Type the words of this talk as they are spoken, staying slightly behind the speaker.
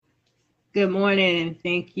Good morning, and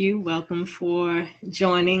thank you. Welcome for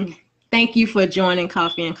joining. Thank you for joining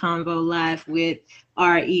Coffee and Convo Live with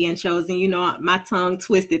RE and Chosen. You know, my tongue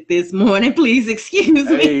twisted this morning. Please excuse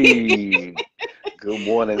me. Hey, good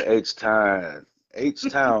morning, H-Town.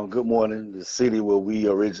 H-Town, good morning, the city where we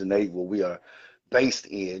originate, where we are based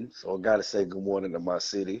in. So I gotta say good morning to my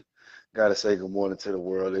city. Gotta say good morning to the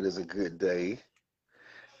world. It is a good day.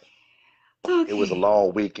 It was a Okay.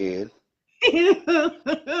 long weekend.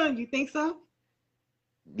 You think so?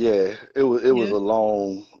 Yeah, it was Yeah. a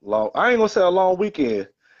long I ain't gonna say a long weekend.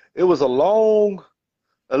 It was a long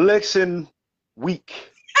election week.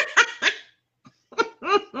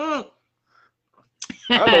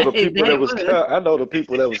 I know the people that That was was. count, I know the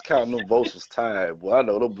people that was counting them votes was tired. Boy, I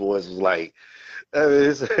know them boys was like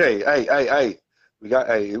hey,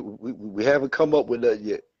 we haven't come up with that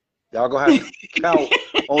yet. Y'all gonna have to count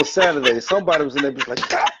on Saturday. Somebody was in there, was like,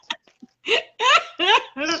 "Ah!"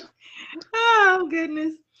 Oh,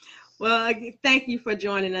 goodness. Well, thank you for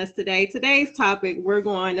joining us today. Today's topic we're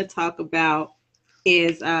going to talk about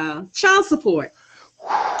is child support.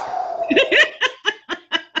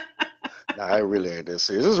 Nah, it really ain't that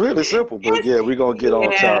serious. It's really simple, but It's, yeah, we're gonna get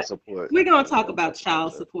on yeah, child support. we're going Yeah, to we're talk gonna about talk about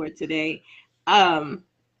child that. support today. Um,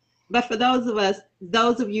 but for those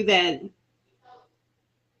of you that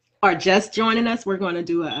are just joining us, we're going to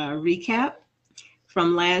do a recap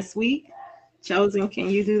from last week. Chosen, can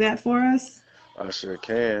you do that for us? I sure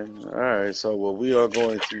can. All right, so what we are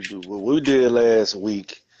going to do, what we did last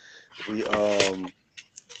week, we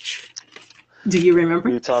Do you remember?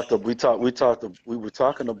 we were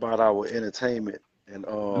talking about our entertainment and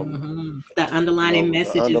The underlining the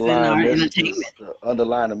messages in underlying our messages, entertainment. the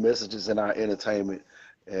underlying messages in our entertainment,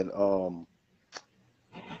 and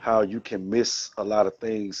how you can miss a lot of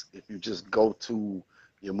things if you just go to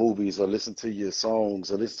your movies or listen to your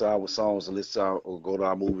songs or listen to our songs or or go to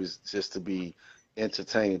our movies just to be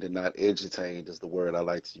entertained and not edutained is the word I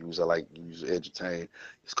like to use. I like to use edutain.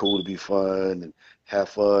 It's cool to be fun and have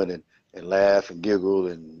fun and laugh and giggle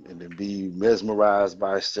and then be mesmerized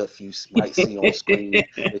by stuff you might see on screen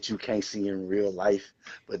that you can't see in real life.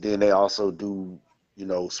 But then they also do,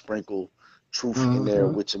 sprinkle truth in there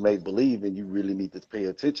Hmm. which you make believe, and you really need to pay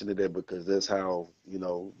attention to that because that's how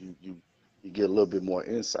you get a little bit more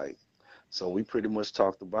insight. So we pretty much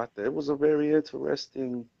talked about that. It was a very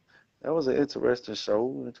interesting. That was an interesting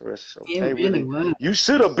show. Interesting show. It Can't really really. was. You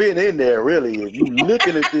should have been in there. Really, if you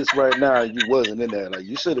looking at this right now, you wasn't in there. Like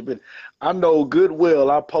you should have been. I know good well.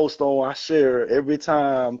 I post on. I share every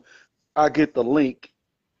time I get the link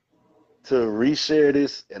to reshare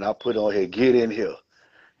this, and I put on here. Get in here.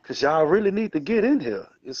 Cause y'all really need to get in here.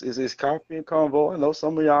 It's coffee and convo. I know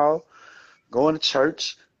some of y'all going to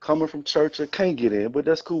church, coming from church, and can't get in, but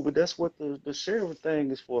that's cool. But that's what the sharing thing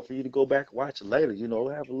is for you to go back and watch it later.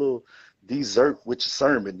 Have a little dessert with your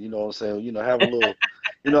sermon. You know what I'm saying? Have a little,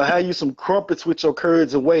 have you some crumpets with your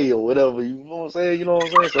curds and whey or whatever. You know what I'm saying? You know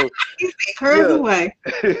what I'm saying? So He said, curves yeah, away.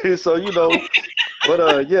 so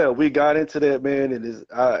but yeah, we got into that, man, and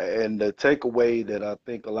the takeaway that I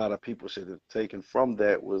think a lot of people should have taken from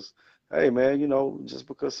that was, hey, man, just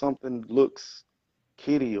because something looks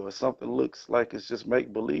kiddie or something looks like it's just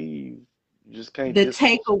make believe, you just can't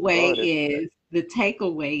disregard it. The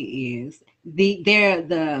takeaway is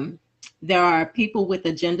there are people with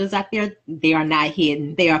agendas out there. They are not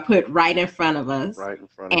hidden. They are put right in front of us, Right in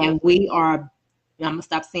front of your and we face. are. I'm gonna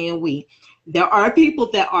stop saying we. There are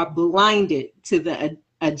people that are blinded to the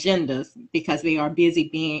agendas because they are busy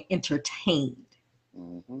being entertained.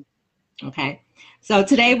 Hmm. Okay, so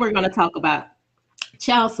today we're going to talk about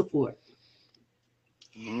child support.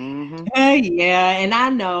 Hmm. Yeah, and I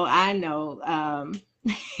know,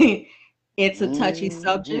 it's a touchy Hmm.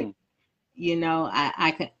 subject.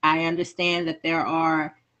 I understand that there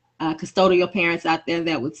are custodial parents out there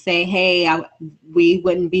that would say, "Hey, we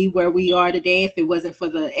wouldn't be where we are today if it wasn't for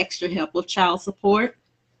the extra help of child support."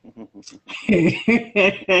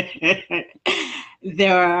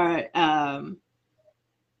 There are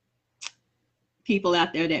people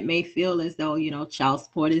out there that may feel as though child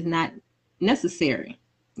support is not necessary.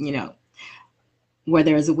 You know, where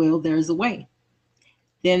there is a will, there is a way.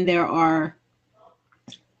 Then there are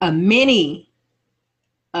many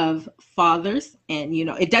of fathers, and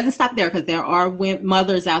it doesn't stop there because there are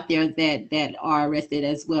mothers out there that are arrested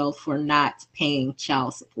as well for not paying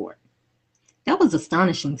child support. That was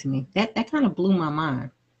astonishing to me. That kind of blew my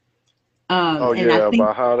mind. Oh And I yeah, think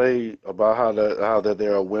about how that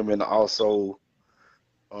there are women also,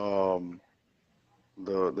 um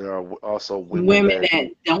there are also women women that that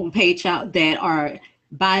don't pay child, that are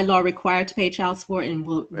by law required to pay child support and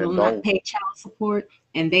will and not don't. pay child support,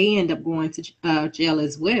 and they end up going to jail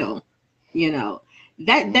as well. You know,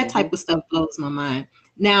 that Mm-hmm. type of stuff blows my mind.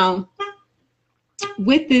 Now,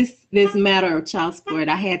 with this matter of child support,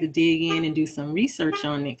 I had to dig in and do some research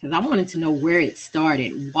on it because I wanted to know where it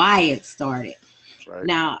started, why it started. Right.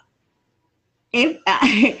 Now, if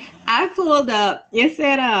I pulled up, it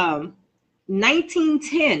said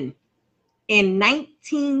 1910. In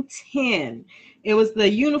 1910, it was the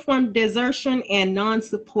Uniform Desertion and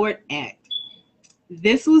Non-Support Act.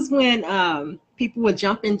 This was when people would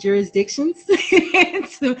jump in jurisdictions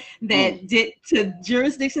Mm. to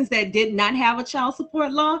jurisdictions that did not have a child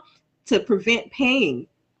support law to prevent paying.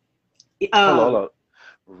 Hold on, hold Um, on.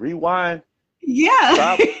 Rewind, yeah.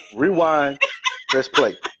 stop, rewind, press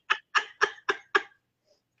play.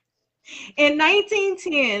 In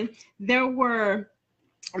 1910, there were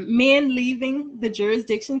men leaving the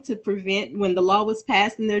jurisdiction to prevent, when the law was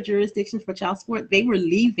passed in their jurisdiction for child support, they were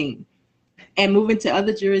leaving and moving to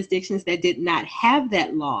other jurisdictions that did not have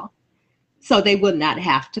that law, so they would not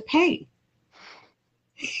have to pay.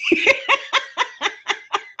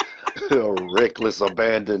 Reckless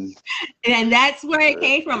abandon. And that's where it Re-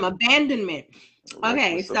 came from, abandonment.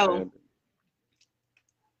 Okay, Reckless so abandon.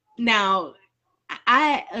 now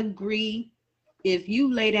I agree. If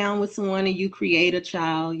you lay down with someone and you create a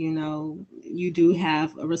child, you know, you do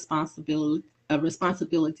have a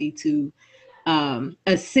responsibility to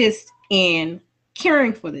assist in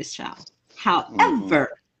caring for this child. Mm-hmm.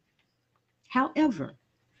 However,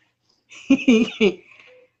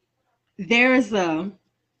 there's a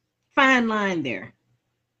fine line there.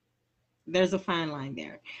 There's a fine line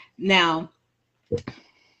there. Now,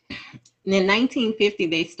 in 1950,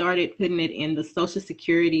 they started putting it in the Social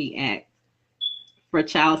Security Act for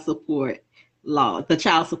child support law, the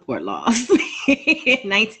child support laws in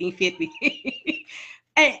 1950.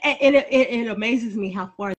 And it amazes me how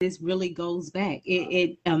far this really goes back.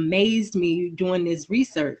 It amazed me doing this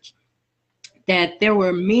research that there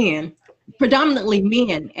were men, predominantly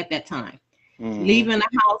men at that time, Mm-hmm. leaving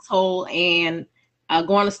a household and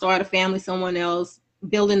going to start a family, someone else,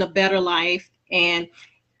 building a better life. And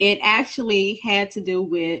it actually had to do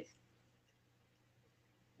with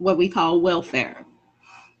what we call welfare,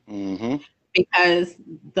 Mm-hmm. because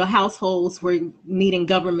the households were needing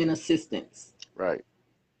government assistance. Right.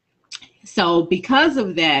 So because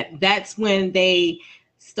of that, that's when they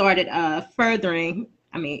started furthering.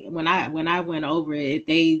 I mean, when I went over it,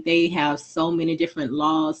 they have so many different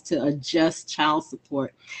laws to adjust child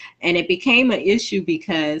support, and it became an issue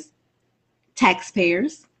because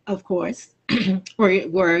taxpayers, of course,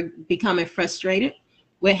 were becoming frustrated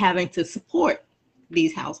with having to support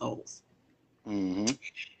these households. Mm-hmm.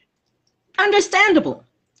 Understandable.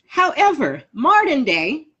 However, modern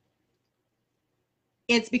day,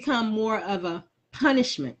 it's become more of a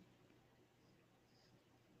punishment.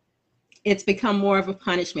 It's become more of a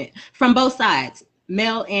punishment from both sides,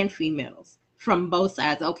 male and females, from both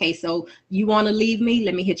sides. Okay, so you want to leave me?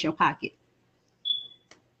 Let me hit your pocket.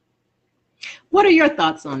 What are your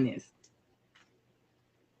thoughts on this?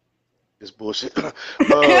 It's bullshit.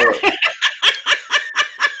 uh,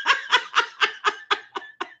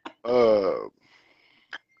 uh,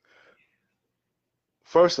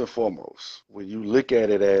 First and foremost, when you look at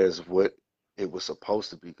it as what it was supposed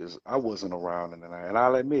to be, because I wasn't around and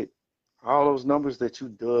I'll admit, all those numbers that you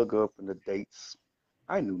dug up and the dates,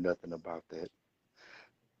 I knew nothing about that.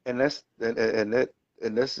 And that's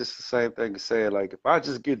just the same thing as saying like if I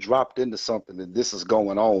just get dropped into something and this is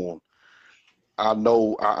going on, I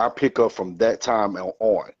know I pick up from that time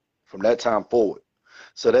on, from that time forward.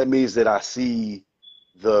 So that means that I see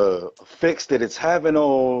the effects that it's having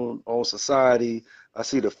on society. I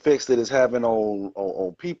see the effects that it's having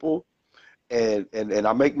on people, and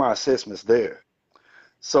I make my assessments there.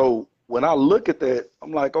 So when I look at that,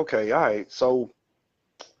 I'm like, okay, all right. So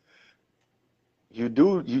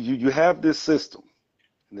you have this system,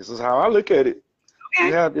 and this is how I look at it. You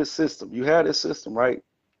Okay. have this system. You have this system, right?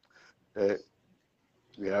 That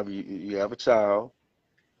you have a child,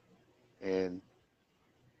 and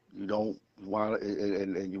you don't want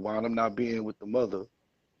and you wind up not being with the mother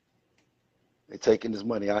and taking this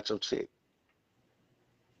money out your check.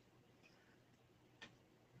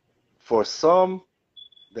 For some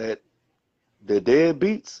that the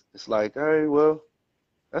deadbeats, it's like, hey, well,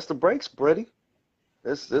 that's the breaks, buddy.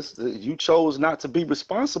 This you chose not to be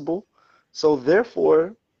responsible, so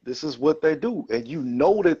therefore this is what they do, and you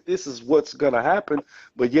know that this is what's gonna happen,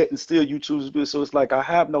 but yet and still you choose to do it. So it's like I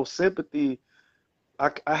have no sympathy.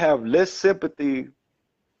 I have less sympathy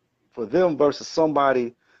for them versus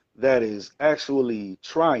somebody that is actually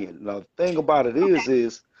trying. Now, the thing about it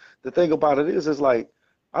is like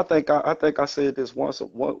I think I said this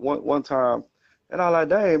one time, and I like,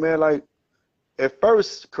 dang man, like. at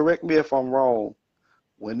first, correct me if I'm wrong,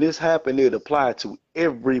 when this happened, it applied to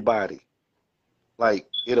everybody. Like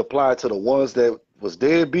it applied to the ones that was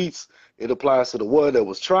deadbeats. It applies to the one that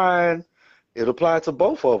was trying. It applied to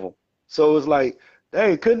both of them. So it's like,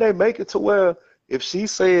 dang, couldn't they make it to where if she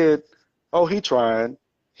said, "Oh, he trying,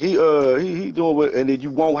 he doing what," and then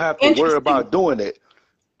you won't have to worry Interesting. about doing it.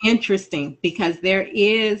 Interesting, because there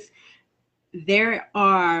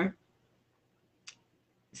are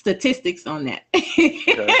statistics on that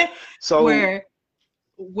Okay, so where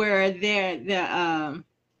the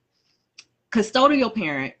custodial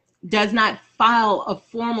parent does not file a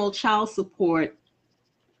formal child support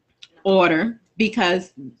order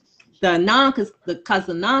because the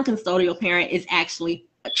non-custodial parent is actually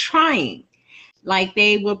trying. Like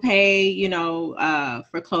they will pay,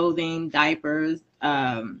 for clothing, diapers,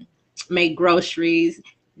 make groceries.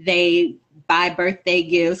 They buy birthday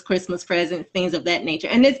gifts, Christmas presents, things of that nature.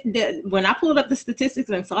 And when I pulled up the statistics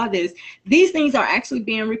and saw this, these things are actually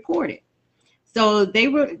being reported. So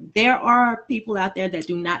there are people out there that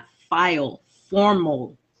do not file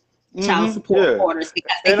formal child support yeah, orders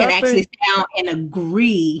because they and can I actually think, sit down and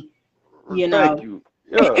agree, you thank know. you.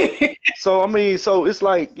 Yeah. So I mean, so it's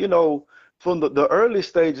like, from the early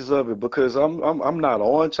stages of it, because I'm not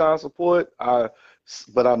on child support.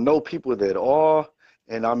 But I know people that are,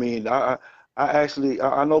 and I mean, I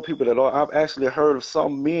know people that are. I've actually heard of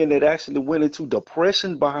some men that actually went into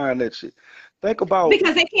depression behind that shit. Think about,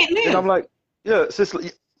 Because they can't and I'm live. like, yeah,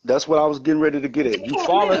 that's what I was getting ready to get at. They You can't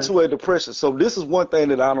fall live. into a depression. So this is one thing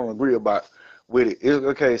that I don't agree about with it.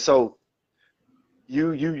 Okay, so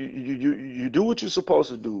you do what you're supposed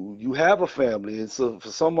to do. You have a family, and so for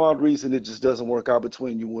some odd reason, it just doesn't work out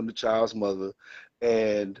between you and the child's mother.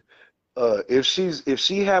 And if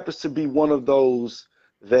she happens to be one of those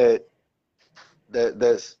that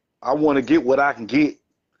that's I want to get what I can get,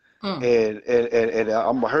 Mm. and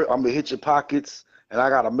I'm gonna hit your pockets, and I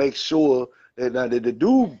gotta make sure that the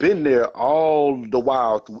dude been there all the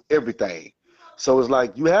while through everything. So it's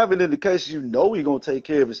like you have an indication you know he's gonna take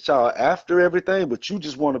care of his child after everything, but you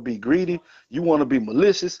just want to be greedy, you want to be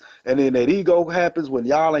malicious, and then that ego happens when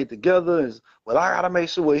y'all ain't together. Is well, I gotta make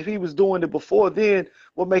sure. Well, if he was doing it before then,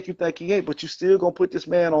 what make you think he ain't? But you still gonna put this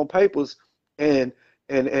man on papers, and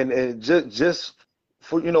and just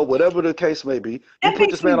for whatever the case may be, you That put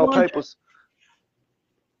makes this me man on wonder. papers.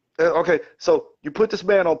 Okay, so you put this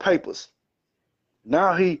man on papers.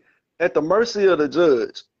 Now he at the mercy of the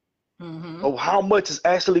judge Hmm. of how much is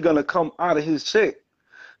actually gonna come out of his check.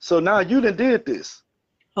 So now you done did this.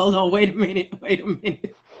 Hold on, wait a minute, wait a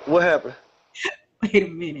minute, What happened? wait a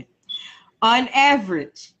minute. On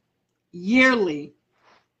average, yearly,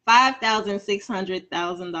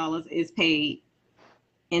 $5,600 is paid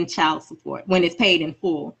in child support when it's paid in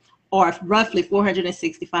full, or roughly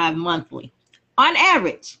 465 monthly. On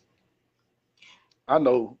average. I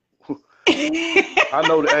know,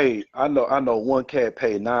 I know one cat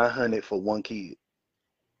paid 900 for one kid.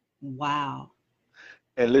 Wow.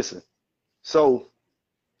 And listen, so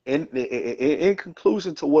in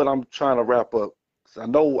conclusion to what I'm trying to wrap up, 'cause I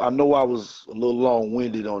know I was a little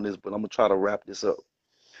long-winded on this, but I'm gonna try to wrap this up.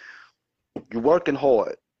 You're working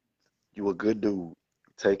hard. You a good dude.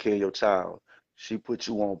 Take care of your child. She put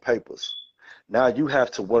you on papers. Now you have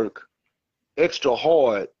to work extra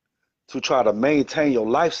hard to try to maintain your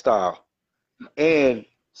lifestyle and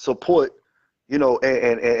support,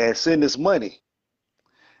 and send this money.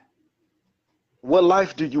 What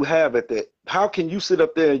life do you have at that? How can you sit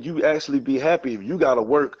up there and you actually be happy if you got to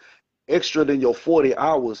work extra than your 40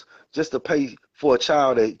 hours just to pay for a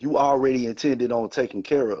child that you already intended on taking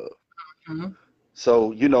care of? Mhm.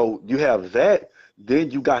 So, you have that,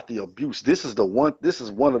 then you got the abuse. This is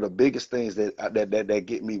one of the biggest things that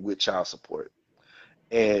get me with child support.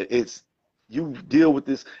 And it's you deal with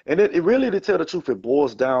this, and it really, to tell the truth, it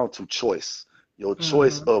boils down to choice. Your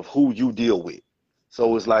choice Mhm. of who you deal with.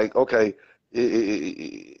 So it's like, okay,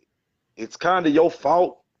 it's kind of your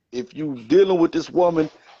fault if you dealing with this woman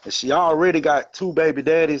and she already got two baby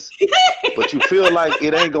daddies, but you feel like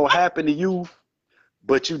it ain't gonna happen to you,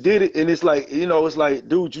 but you did it. And it's like,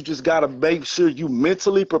 dude, you just gotta make sure you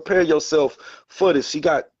mentally prepare yourself for this. She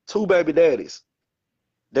got two baby daddies.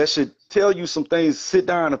 That should tell you some things. Sit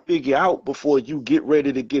down and figure out before you get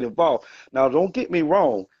ready to get involved. Now, don't get me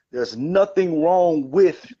wrong. There's nothing wrong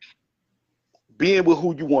with being with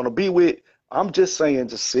who you want to be with. I'm just saying,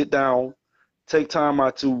 just sit down, take time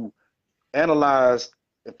out to analyze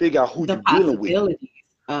and figure out who The you're dealing with, possibilities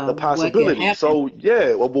the of what could possibilities. happen. So,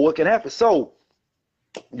 yeah, well, but what can happen? So,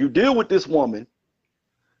 you deal with this woman,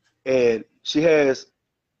 and she has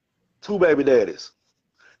two baby daddies.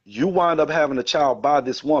 You wind up having a child by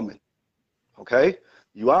this woman. Okay?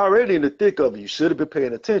 You already in the thick of it. You should have been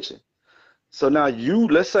paying attention. So now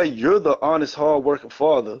let's say you're the honest, hard-working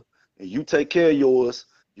father, and you take care of yours.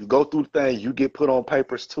 You go through things. You get put on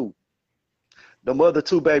papers too. The other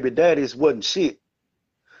two baby daddies wasn't shit.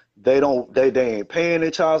 They ain't paying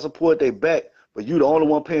their child support. They back, but you the only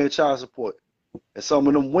one paying child support. And some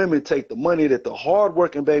of them women take the money that the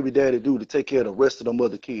hard-working baby daddy do to take care of the rest of them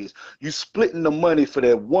other kids. You splitting the money for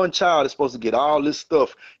that one child that's supposed to get all this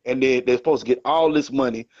stuff, and then they're supposed to get all this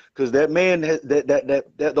money because that man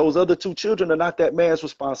that those other two children are not that man's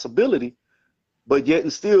responsibility. But yet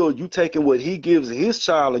and still, you taking what he gives his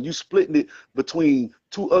child and you splitting it between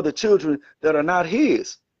two other children that are not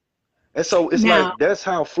his. And so it's Now, like that's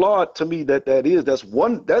how flawed to me that is. That's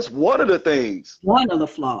one of the things. one of the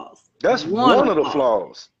flaws. That's One of one the of the flaws.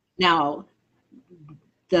 flaws. Now,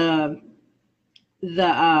 the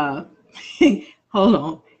the hold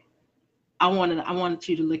on. I wanted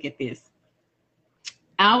you to look at this.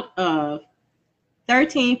 Out of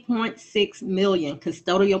 13.6 million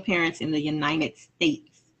custodial parents in the United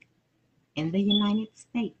States,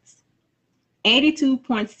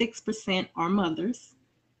 82.6% are mothers,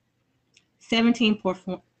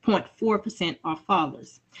 17.4% are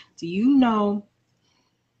fathers. Do you know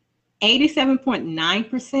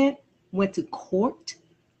 87.9% went to court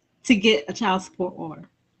to get a child support order,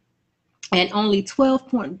 and only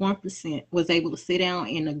 12.1% was able to sit down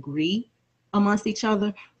and agree amongst each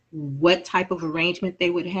other what type of arrangement they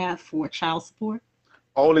would have for child support?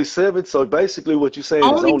 Only seven. So basically, what you're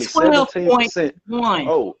saying is Only only 17%. 12.1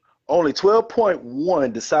 Oh, only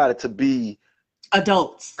 12.1 decided to be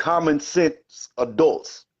adults. common sense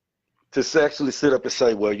adults to actually sit up and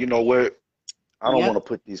say, well, you know what? I don't want to Yep.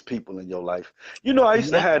 put these people in your life. You know, I used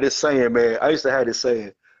to Yep. have this saying, man. I used to have this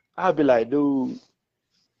saying. I'd be like, dude,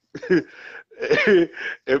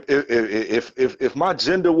 if my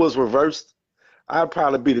gender was reversed, I'd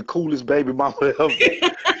probably be the coolest baby mama ever.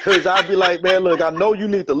 Cause I'd be like, man, look, I know you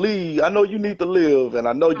need to leave. I know you need to live, and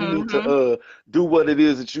I know you need to Mm-hmm. do what it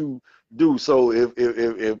is that you do. So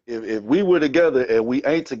if we were together and we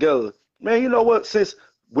ain't together, man, you know what? Since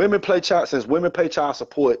women pay child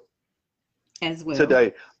support As well.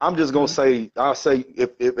 today, I'm just gonna Mm-hmm. say, I'll say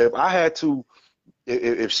if I had to,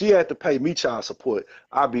 if she had to pay me child support,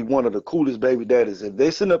 I'd be one of the coolest baby daddies. If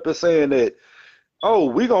they sitting up there saying that, oh,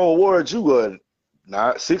 we gonna award you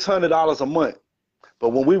 $600 a month. But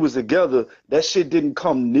when we was together, that shit didn't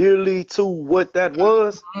come nearly to what that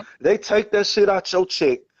was. They take that shit out your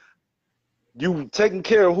check. You taking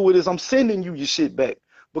care of who it is. I'm sending you your shit back.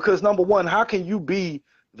 Because number one, how can you be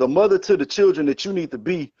the mother to the children that you need to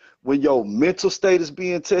be when your mental state is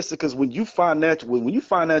being tested? Because when you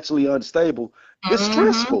financially unstable, it's Mm-hmm.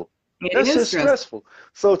 stressful. It That is shit's stressful. stressful.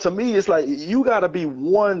 So to me, it's like you gotta be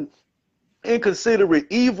one inconsiderate,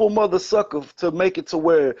 evil mother sucker to make it to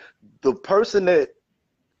where the person that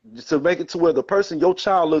to make it to where the person your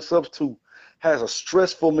child looks up to has a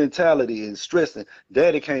stressful mentality and stressing.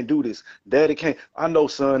 Daddy can't do this. Daddy can't. I know,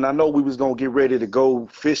 son. I know we was gonna get ready to go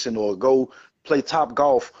fishing or go play top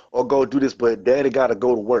golf or go do this, but daddy gotta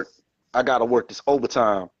go to work. I gotta work this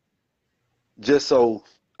overtime just so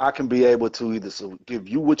I can be able to either give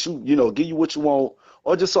you what give you what you want,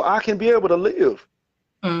 or just so I can be able to live.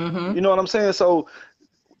 Mm-hmm. You know what I'm saying? So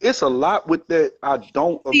it's a lot with that I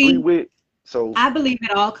don't agree See, with. So I believe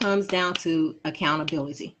it all comes down to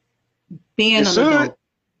accountability. it Being an should. adult.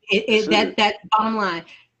 It That should. bottom line.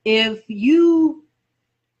 If you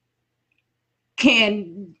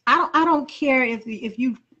I don't care if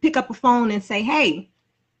you pick up a phone and say, hey,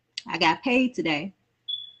 I got paid today.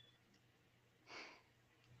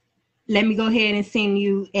 Let me go ahead and send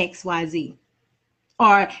you XYZ.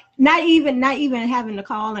 Or not even having to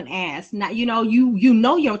call and ask. Not you know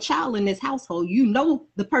your child in this household. You know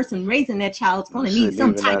the person raising that child's You going to need shouldn't some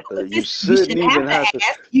even type have of to. You assistance. You shouldn't shouldn't have even to have to.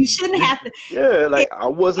 ask. You shouldn't have to. Yeah, like It's I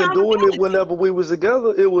wasn't doing it accountability. whenever we was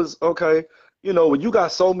together. It was okay. When you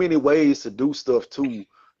got so many ways to do stuff too.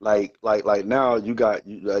 Like now now you got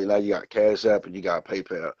Cash App and you got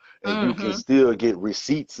PayPal, and you can Mm-hmm. still get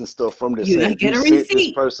receipts and stuff from this You saying get you a sent this receipt.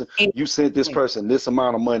 person, you sent this Exactly. person this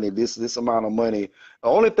amount of money, this amount of money. The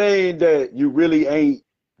only thing that you really ain't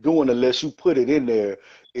doing unless you put it in there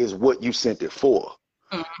is what you sent it for.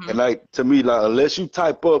 And Mm-hmm. like to me, like unless you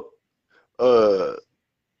type up uh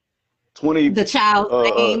 20 The child's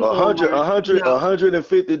name a hundred or a hundred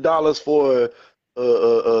 $150 for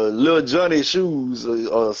little Johnny shoes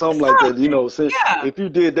or something like that, something. since Yeah. if you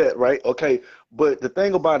did that, right? Okay. But the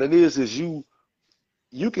thing about it is you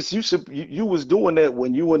was doing that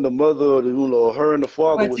when you and the mother or her and the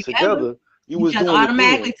father Or was together. together. You You was just doing it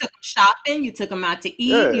automatically then. took them shopping. You took them out to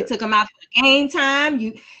eat. You Yeah. took them out for game time.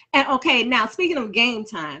 And okay, now speaking of game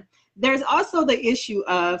time, there's also the issue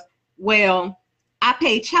of, well, I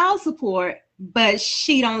pay child support, but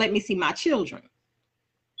she don't let me see my children.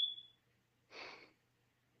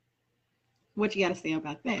 What you got to say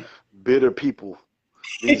about that? Bitter people.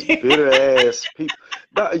 These bitter ass people.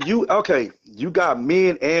 Now, you okay? You got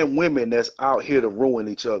men and women that's out here to ruin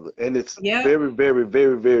each other, and it's Yep. very, very,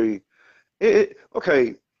 very, very.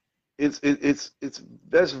 Okay, it's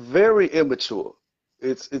that's very immature.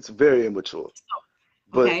 It's very immature.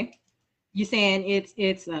 But Okay. You saying it's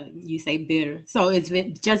you say bitter, so it's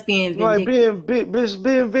just being like vindictive.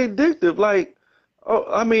 being vindictive. Like, oh,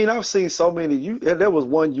 I mean, I've seen so many. There was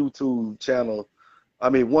one YouTube channel. I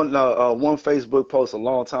mean, one Facebook post a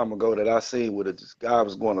long time ago that I seen where this guy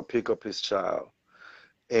was going to pick up his child,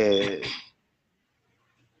 and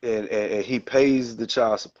and he pays the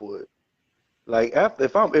child support. Like after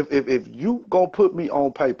if you gonna put me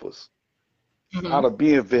on papers out Hmm. of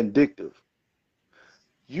being vindictive,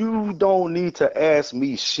 you don't need to ask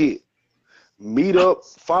me shit. Meet up,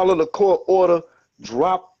 follow the court order,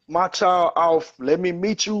 drop my child off, let me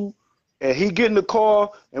meet you, and he get in the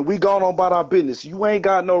car and we gone on about our business. You ain't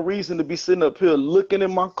got no reason to be sitting up here looking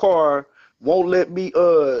in my car, won't let me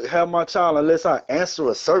have my child unless I answer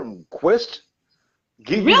a certain question,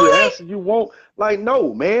 give you the Really? answer you want. Like,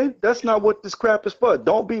 no, man, that's not what this crap is for.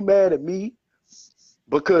 Don't be mad at me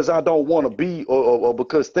because I don't want to be, or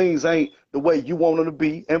because things ain't the way you want them to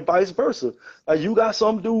be, and vice versa. Like you got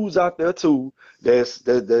some dudes out there too that's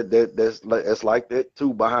like that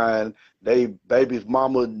too behind they baby's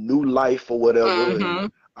mama new life or whatever, and Hmm.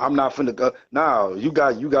 I'm not finna go. Now you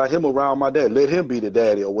got him around my dad. Let him be the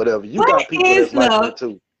daddy or whatever. You What got people is that's like the that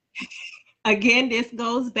too. again? This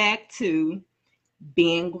goes back to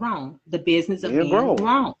being grown, the business of Being being grown,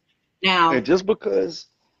 grown. and Now, just because,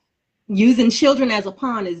 using children as a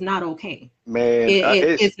pawn is not okay. man,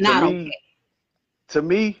 it's It's not okay. to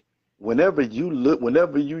me, whenever you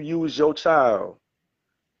use your child.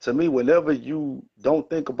 To me, whenever you don't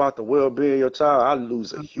think about the well-being of your child, I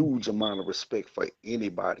lose a huge amount of respect for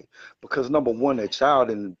anybody. Because number one, that child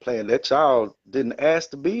didn't ask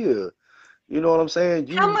to be here. You know what I'm saying?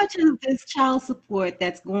 How much of this child support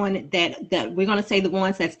that's going that we're going to say the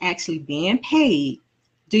ones that's actually being paid,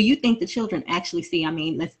 do you think the children actually see? I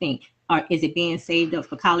mean, let's think. Or is it being saved up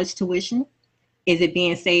for college tuition? Is it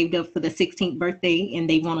being saved up for the 16th birthday and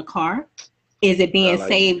they want a car? Is it being like,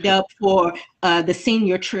 saved up for the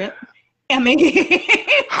senior trip? I mean,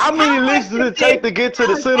 how many how much licks does of it this take to get to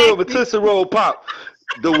the child center of a actually? Tootsie Roll Pop?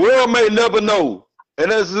 The world may never know.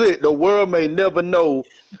 And that's it. The world may never know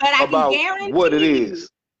But about what it is.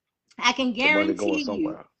 I can The money going guarantee you,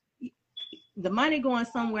 somewhere. the money going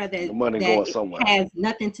somewhere The that money that going somewhere. has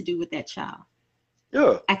nothing to do with that child.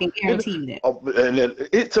 Yeah. I can It, guarantee you that. and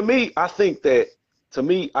it to me, I think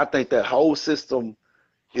that whole system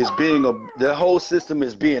the whole system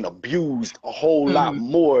is being abused a whole lot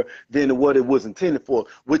Mm-hmm. more than what it was intended for,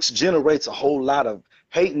 which generates a whole lot of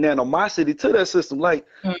hate and animosity to that system. Like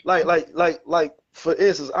for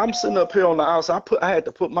instance, I'm sitting up here on the outside. I had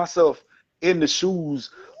to put myself in the shoes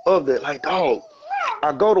of that. Like, dog,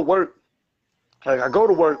 I go to work. Like I go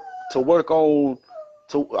to work to work on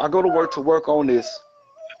I go to work to work on this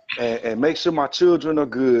and make sure my children are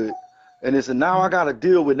good. And it's now I got to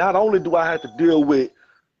deal with. Not only do I have to deal with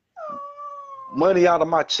money out of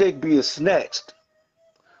my check being snatched,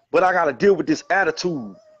 but I got to deal with this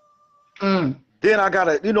attitude. Mm. Then I got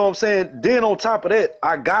to, you know what I'm saying? Then on top of that,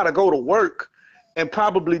 I got to go to work and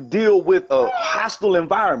probably deal with a hostile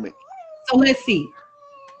environment. So let's see.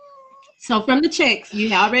 So from the checks,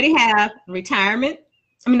 you already have retirement.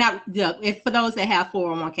 I mean, not if for those that have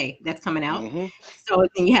 401k, that's coming out. Hmm. So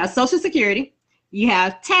then you have Social Security, you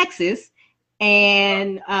have taxes,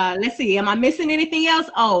 and let's see, am I missing anything else?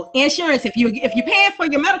 Oh, insurance. If you're paying for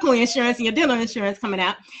your medical insurance and your dental insurance coming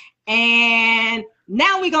out, and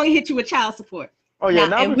now we're gonna hit you with child support. Oh yeah,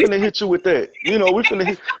 Now, now and we're we finna hit you with that. You know, we finna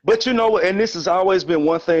hit. But you know what? And this has always been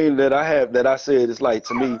one thing that I said. It's like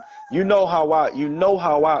to me, you know how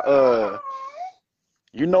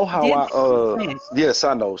did. yes,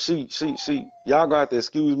 I know. Y'all gonna have to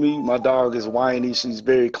excuse me. My dog is whiny. She's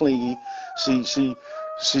very clingy. She, she,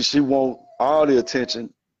 she want all the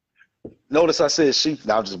attention. Notice I said she.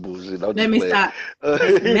 No, I'm just bullshit. I'm Let just me playing. stop. Uh,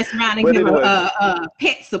 Mess around and but give anyway, a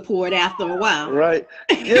pet support after a while. right?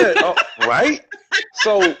 Yeah, right.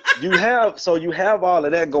 So you have all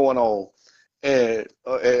of that going on, and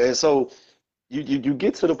so you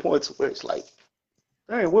get to the point where it's like,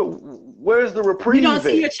 hey, where's the You don't reprieve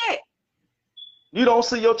see at? your check. You don't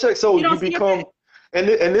see your check, so You don't see your check. And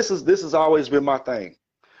this has always been my thing.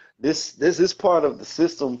 This is part of the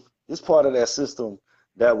system. This part of that system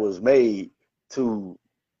that was made to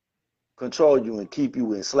control you and keep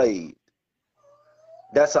you enslaved.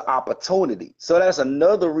 That's an opportunity. So that's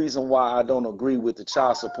another reason why I don't agree with the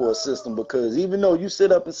child support system, because even though you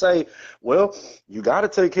sit up and say, well, you got to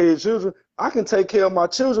take care of your children, I can take care of my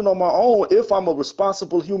children on my own if I'm a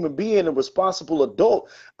responsible human being, a responsible adult.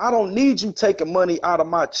 I don't need you taking money out of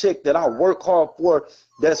my check that I work hard for.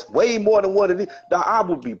 That's way more than what it is. Now, I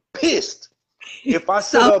would be pissed if I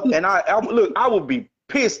sit So, up and look, I would be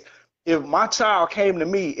pissed if my child came to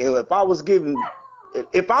me and if I was doing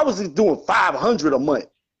 500 a month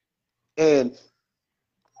and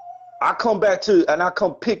I come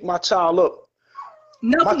pick my child up.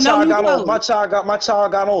 no, My no child new got on clothes. my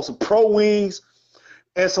child got on some pro wings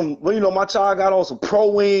and some, my child got on some pro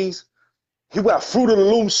wings. He got Fruit of the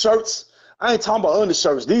Loom shirts. I ain't talking about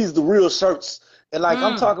undershirts. These are the real shirts. And like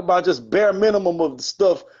I'm talking about just bare minimum of the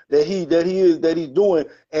stuff that he's doing,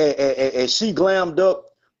 and she glammed up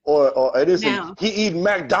or it isn't, Now, he eating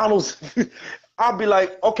McDonald's. I'll be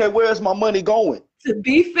like, okay, where's my money going? to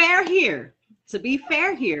be fair here, to be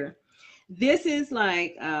fair here, this is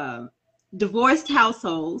like divorced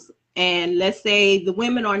households, and let's say the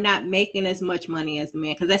women are not making as much money as the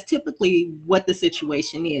man, because that's typically what the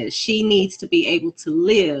situation is. She needs to be able to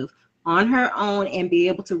live on her own and be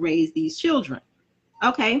able to raise these children.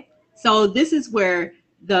 Okay, so this is where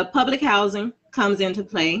the public housing comes into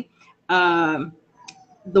play.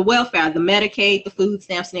 The welfare, the Medicaid, the food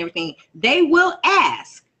stamps, and everything. They will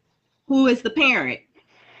ask who is the parent,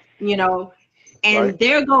 you know, Right? and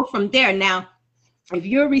they'll go from there. Now, if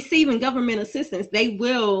you're receiving government assistance,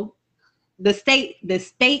 the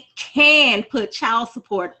state can put child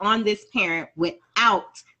support on this parent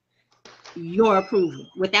without your approval,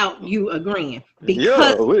 without you agreeing,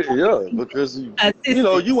 Yeah, because because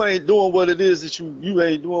assistance. you ain't doing what it is that you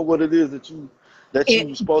ain't doing what it is that It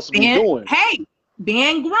you supposed to be being, doing. hey,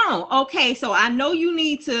 being grown. Okay, so I know you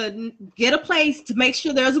need to get a place to make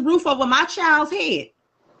sure there's a roof over my child's head.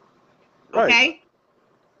 Right. Okay,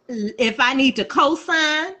 if I need to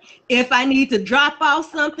co-sign, if I need to drop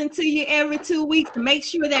off something to you every 2 weeks to make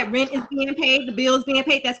sure that rent is being paid, the bills being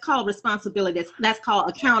paid, that's called responsibility. That's called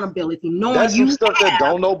accountability. Knowing That's some you stuff that have.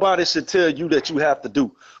 don't nobody should tell you that you have to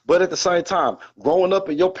do. But at the same time, growing up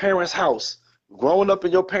in your parents' house, growing up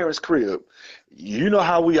in your parents' crib, you know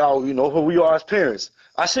how we all, who we are as parents.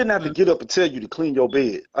 I shouldn't have to get up and tell you to clean your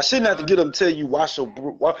bed. I shouldn't have to get up and tell you wash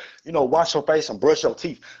your face and brush your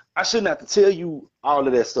teeth. I shouldn't have to tell you all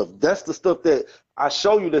of that stuff. That's the stuff that I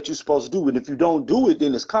show you that you're supposed to do. And if you don't do it,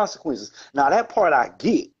 then there's consequences. Now that part I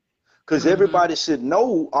get. Because Mhm. everybody should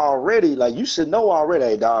know already, like you should know already,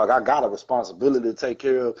 hey dog, I got a responsibility to take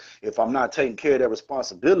care of. If I'm not taking care of that At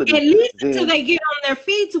responsibility, least until then they get on their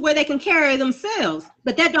feet to where they can carry themselves.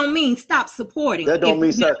 But that don't mean stop supporting. that don't If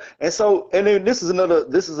mean so. And then this is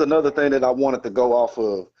another thing that I wanted to go off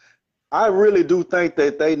of. I really do think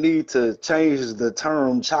that they need to change the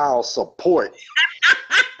term child support.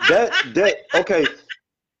 That okay,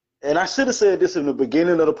 and I should have said this in the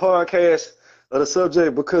beginning of the podcast of the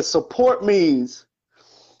subject, because support means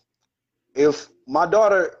if my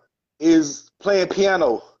daughter is playing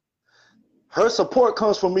piano, her support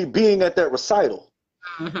comes from me being at that recital.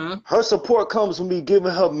 Mhm. Her support comes from me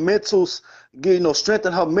giving her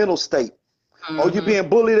strengthen her mental state. Oh, you Mhm. being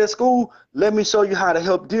bullied at school? Let me show you how to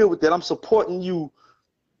help deal with that. I'm supporting you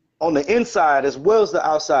on the inside as well as the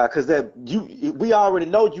outside, because we already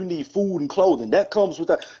know you need food and clothing. That comes with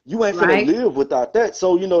that. You ain't finna Right. live without that.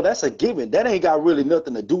 So that's a given. That ain't got really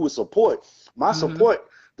nothing to do with support. My Mhm. support,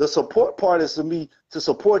 the support part is to me to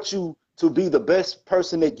support you to be the best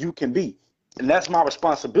person that you can be. And that's my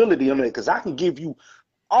responsibility on it, because I can give you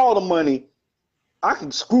all the money. I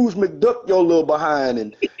can Scrooge McDuck your little behind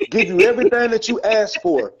and give you everything that you ask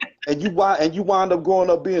for, and you wind up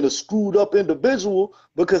growing up being a screwed up individual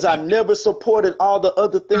because I never supported all the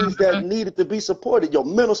other things that Mhm. needed to be supported. Your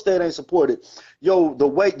mental state ain't supported. The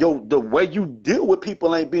way you deal with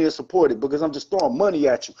people ain't being supported, because I'm just throwing money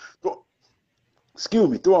at you.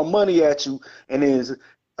 Throwing money at you, and then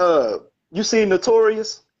you seen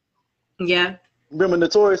Notorious? Yeah. Remember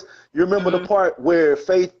Notorious? You remember the Mhm. part where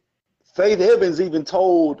Faith Evans even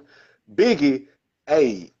told Biggie,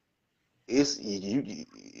 "Hey,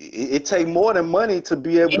 it take more than money to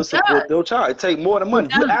be able to It support does. their child. It take more than It money.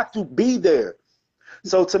 You does. have to be there."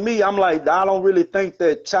 So to me, I'm like, I don't really think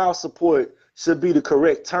that child support should be the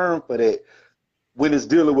correct term for that when it's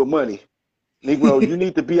dealing with money. Negro, you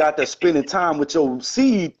need to be out there spending time with your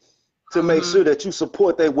seed to make sure that you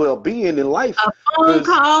support their well-being in life. A phone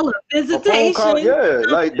call, a A phone call, visitation. yeah,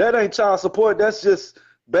 like that ain't child support. That's just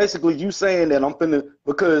basically you saying that I'm finna,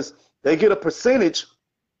 because they get a percentage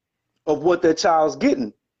of what their child's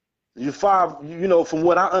getting. From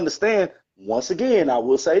what I understand, once again, I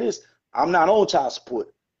will say this, I'm not on child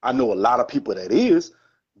support. I know a lot of people that is,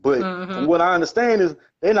 but from what I understand is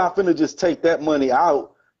they're not finna just take that money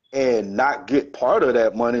out and not get part of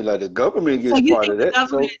that money. Like the government So gets you part think of the that. So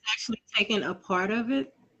government is actually taking a part of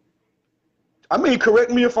it? I mean,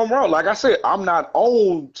 correct me if I'm wrong. Like I said, I'm not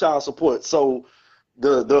on child support. So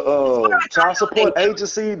the As far as I child know, they support do.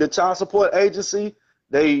 agency,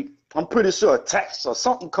 I'm pretty sure a tax or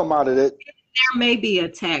something come out of that. There may be a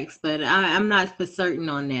tax, but I'm not for certain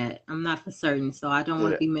on that. I'm not for certain, so I don't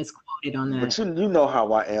want Yeah. to be misquoted on But that. you know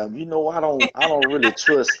how I am. You know I don't really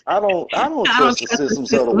trust I don't I don't trust the trust the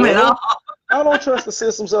systems of the system at all. world. I don't trust the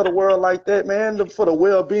systems of the world like that, man, for the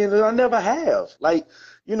well-being. And I never have. Like,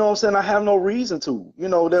 you know what I'm saying? I have no reason to. You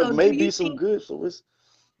know, there So may be some good, so it's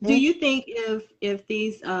do you think if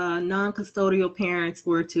these non-custodial parents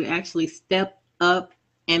were to actually step up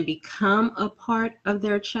and become a part of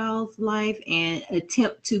their child's life and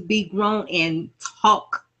attempt to be grown and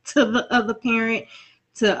talk to the other parent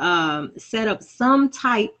to set up some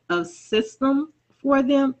type of system for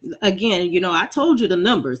them? Again, I told you the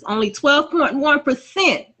numbers. Only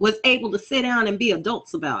 12.1% was able to sit down and be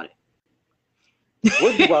adults about it.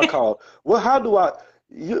 what do I call? Well, how do I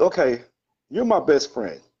okay, you're my best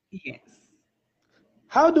friend. Yes.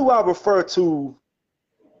 How do I refer to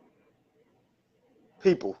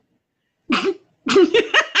people?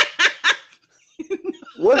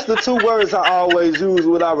 What's the two words I always use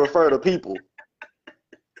when I refer to people?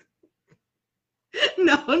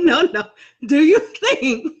 No, no, no. Do you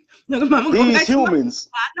think? No, I'm gonna go These back to my. humans.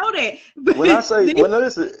 I know that, but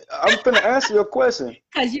Listen, I'm finna answer your question.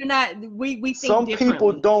 because you're not, we think Some people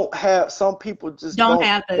differently. don't have. Some people just Don't don't.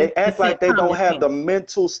 have They the act like they don't common have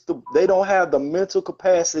sense. the they don't have the mental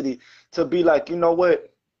capacity to be like, you know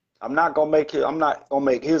what? I'm not gonna make it. I'm not gonna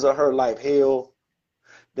make his or her life hell.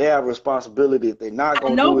 They have responsibility. If they're not I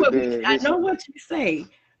gonna know do it, what then I listen. know what you say,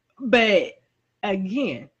 but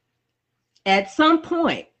again, at some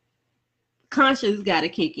point, conscience got to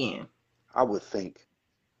kick in I would think.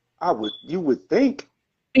 You would think.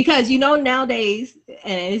 because nowadays,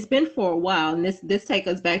 and it's been for a while, and this take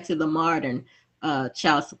us back to the modern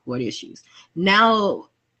child support issues. Now,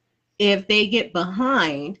 if they get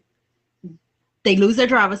behind, they lose their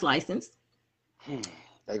driver's license.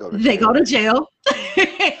 They go to They go jail. to jail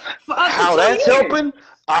for up to How 2 that's years. helping?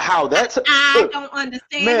 How that's I look, don't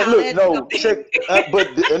understand man. how Look, that's no, helping. check.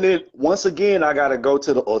 And then once again, I gotta go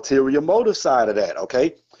to the ulterior motive side of that.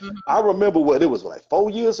 Okay, I remember what it was like 4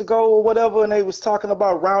 years ago or whatever, and they was talking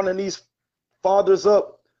about rounding these fathers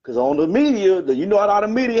up because on the media, you know how the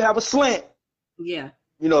media have a slant. Yeah.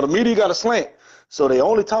 The media got a slant, so they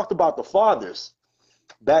only talked about the fathers.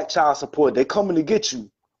 Back child support, they coming to get you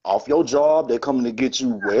off your job. They're coming to get you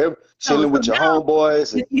wherever, So chilling with your now,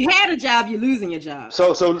 homeboys. if And you had a job, you're losing your job.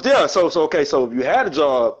 okay. So if you had a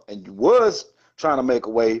job and you was trying to make a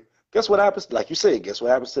way, guess what happens? Like you said, guess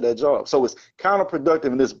what happens to that job? So it's counterproductive,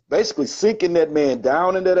 and it's basically sinking that man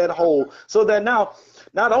down into that hole. So that now,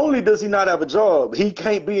 not only does he not have a job, he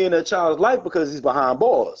can't be in that child's life because he's behind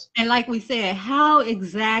bars. And like we said, how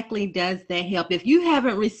exactly does that help? If you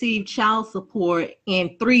haven't received child support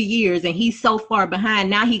in 3 years and he's so far behind,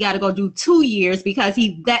 now he got to go do 2 years because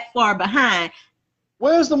he's that far behind.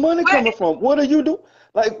 Where's the money Where, coming from? What are you doing?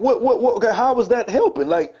 Like what okay, how is that helping?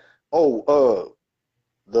 Like, oh,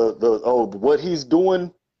 what he's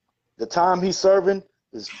doing, the time he's serving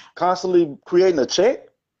is constantly creating a check.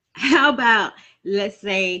 how about, let's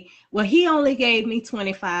say, well, he only gave me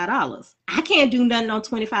 $25. I can't do nothing on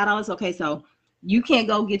 $25. Okay, so you can't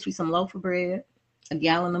go get you some loaf of bread, a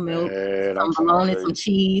gallon of milk, Man, I'm some trying to bologna, tell some you.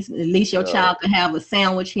 cheese. At least your Yeah. child can have a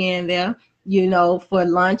sandwich here and there, for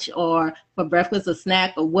lunch or for breakfast or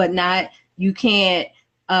snack or whatnot. You can't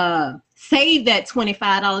save that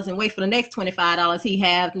 $25 and wait for the next $25 he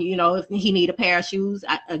have, if he need a pair of shoes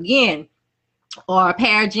again or a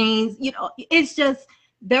pair of jeans. It's just,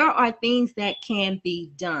 there are things that can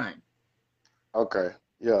be done. Okay.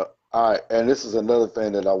 Yeah. All right. And this is another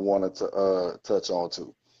thing that I wanted to touch on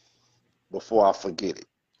too before I forget it.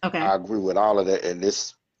 Okay. I agree with all of that, and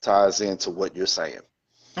this ties into what you're saying.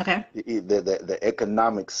 Okay. The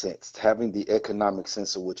economic sense, having the economic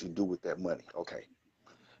sense of what you do with that money. Okay.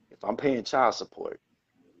 If I'm paying child support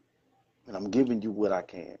and I'm giving you what I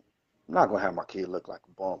can, I'm not gonna have my kid look like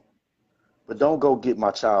a bum. But don't go get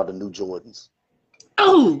my child the new Jordans.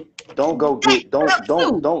 Oh, Don't go that get don't helps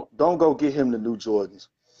don't too. don't don't go get him the new Jordans.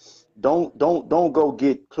 don't go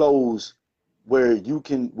get clothes where you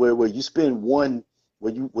can where you spend one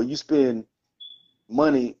where you spend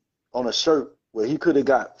money on a shirt where he could have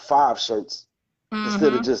got 5 shirts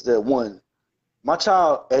instead of Mm-hmm. just that one. My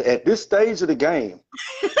child at this stage of the game,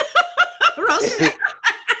 Roasted.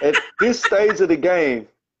 at this stage of the game,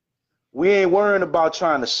 we ain't worrying about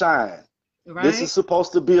trying to shine. This is Right.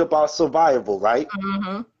 supposed to be about survival, right?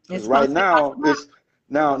 Mm-hmm. It's Because right supposed to be now possible. it's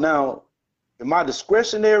now in my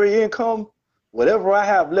discretionary income, whatever I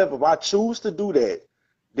have left, if I choose to do that,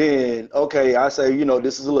 then okay, I say,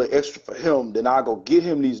 this is a little extra for him, then I'll go get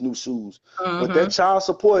him these new shoes. But that Mm-hmm. child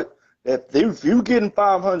support, that if you getting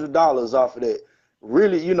 $500 off of that,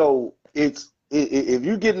 really, if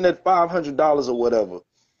you're getting that $500 or whatever,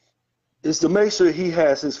 it's to make sure he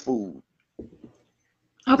has his food.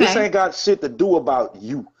 This Okay. ain't got shit to do about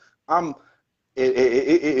you. I'm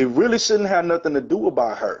it really shouldn't have nothing to do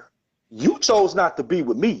about her. You chose not to be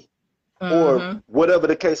with me, or Mm-hmm. whatever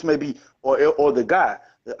the case may be, or the guy.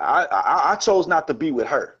 I chose not to be with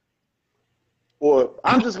her. Or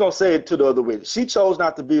I'm just gonna say it to the other way. She chose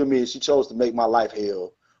not to be with me, and she chose to make my life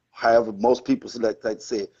hell. However, most people select like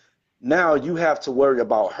say. Now you have to worry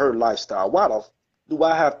about her lifestyle. Why the do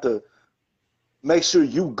I have to make sure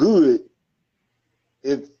you good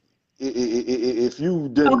if if you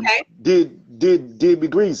didn't Okay. did me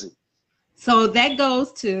greasy? So that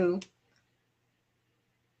goes to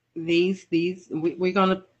we're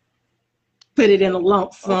gonna put it in a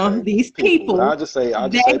lump sum. Okay, These people. people I'll just say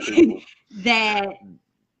that people. that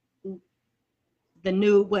the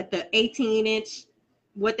new what the 18-inch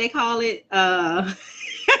what they call it the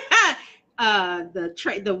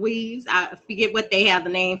weaves. I forget what they have the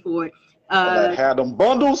name for it. That Uh, had them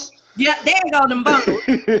bundles. yeah, there you go, them bundles.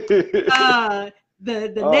 Uh, the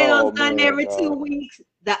nails Oh done man, every two dog. weeks.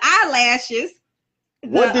 The eyelashes.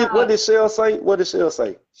 What The did Shell say? What did Shell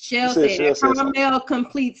say? You Shell said said Shell said something. Hormel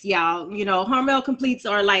completes, y'all. You know, Hormel completes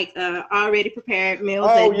are like already prepared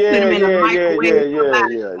meals that Oh you put yeah, them in a yeah, yeah, microwave yeah, for yeah, about yeah,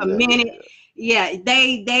 a yeah, yeah, minute. yeah. Yeah,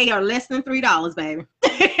 they are less than $3, baby.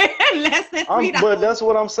 Less than But $3. that's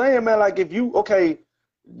what I'm saying, man. Like if you okay,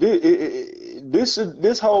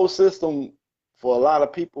 this whole system for a lot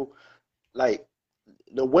of people, like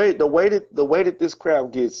the way that this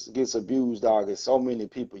crap gets abused, dog, is so many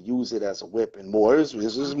people use it as a weapon. More this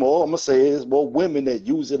is more. I'm gonna say it's more women that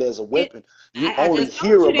use it as a It. weapon. You I only just told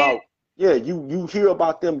hear you that. about yeah, you hear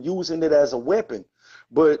about them using it as a weapon.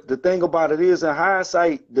 But the thing about it is, in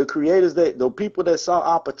hindsight, the creators the people that saw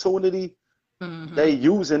opportunity, they Mm-hmm.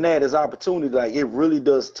 using that as opportunity. Like it really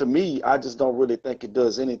does to me. I just don't really think it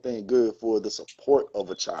does anything good for the support of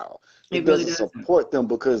a child. It It really doesn't doesn't. support them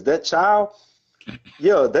because that child,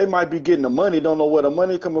 yeah, they might be getting the money, don't know where the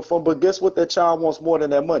money coming from, but guess what? That child wants more than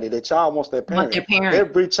that money. That child wants their Want parent. their parent.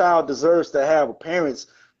 Every child deserves to have a parent's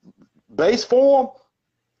base form,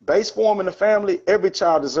 base form in the family. Every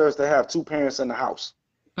child deserves to have two parents in the house.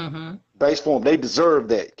 Mm-hmm. Base form. They deserve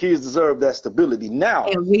that. Kids deserve that stability. Now,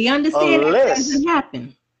 And we understand that unless, doesn't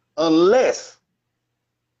happen. unless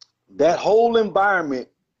that whole environment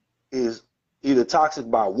is either toxic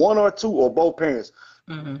by one or two or both parents,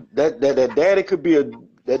 Mm-hmm. that daddy could be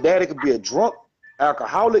a drunk,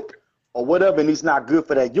 alcoholic, or whatever, and he's not good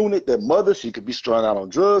for that unit. That mother, she could be strung out on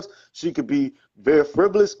drugs, she could be very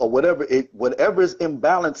frivolous, or whatever is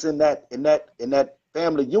imbalance in that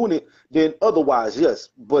family unit. Then otherwise, yes,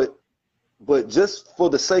 but just for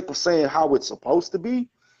the sake of saying how it's supposed to be,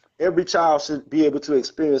 every child should be able to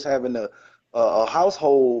experience having a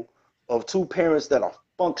household of two parents that are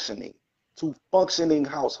functioning, two functioning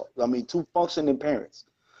households. I mean, two functioning parents.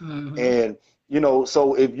 Mm-hmm. And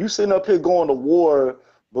so if you sitting up here going to war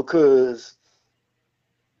because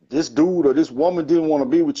this dude or this woman didn't want to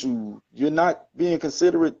be with you, you're not being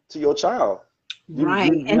considerate to your child.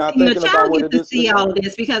 Right. You're And not see, the thinking about child what gets it to is to the see all child. of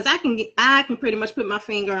this because I can pretty much put my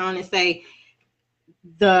finger on and say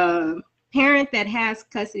the parent that has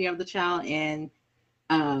custody of the child and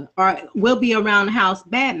or will be around the house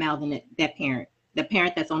bad mouthing that parent, the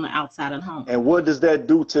parent that's on the outside of the home. And what does that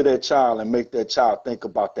do to that child and make that child think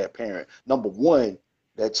about that parent? Number one,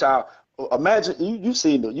 that child. Imagine you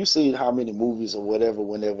seen how many movies or whatever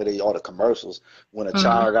whenever they or the commercials when a Mm-hmm.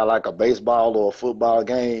 child got like a baseball or a football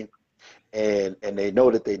game and they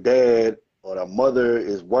know that their dad or their mother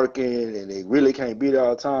is working and they really can't be there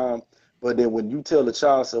all the time. But then when you tell the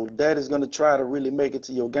child, so dad is gonna try to really make it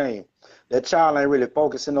to your game, that child ain't really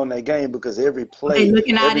focusing on that game because every They play,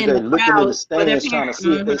 looking out every in day the looking in the crowd for their stands trying to parent.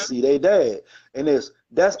 see if they Mm-hmm. see their dad. And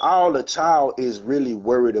that's all the child is really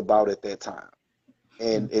worried about at that time.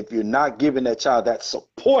 And if you're not giving that child that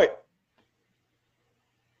support,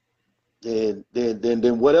 And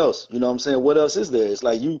then what else? You know what I'm saying? What else is there? It's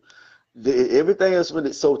like everything else with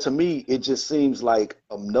it. So to me, it just seems like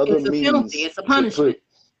another It's a penalty. means It's a to punishment. put.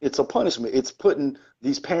 It's a punishment. It's putting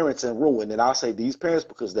these parents in ruin, and I say these parents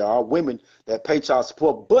because there are women that pay child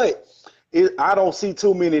support, but I don't see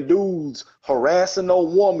too many dudes harassing no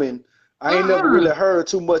woman. I ain't never Mm-mm. really heard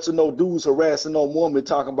too much of no dudes harassing no woman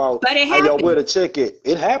talking about But it how y'all where happens. to check it.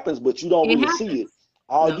 It happens, but you don't It really see it. happens.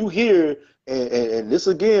 All No. you hear, and this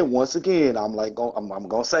again, once again, I'm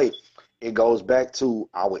gonna say, it goes back to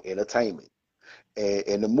our entertainment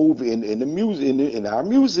and the movie and the music in our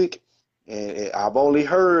music. And I've only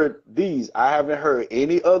heard these. I haven't heard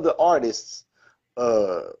any other artists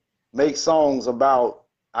uh make songs about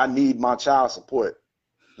I need my child support.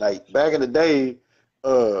 Like back in the day,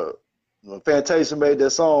 uh when Fantasia made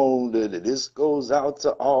that song, this goes out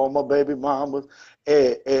to all my baby mamas,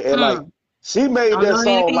 and like Mm. she made Don't that know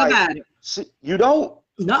song anything like about it. you don't.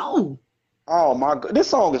 No. Oh my God, this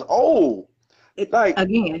song is old. Like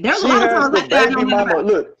Again, there's a she lot of has songs the like that I baby know nothing mama. about.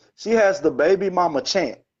 Look, she has the baby mama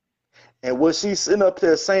chant, and what she's sitting up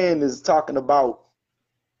there saying is talking about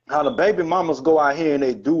how the baby mamas go out here and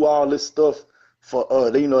they do all this stuff for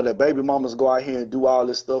you know that baby mamas go out here and do all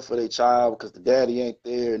this stuff for their child because the daddy ain't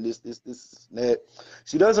there and this and that.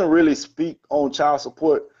 She doesn't really speak on child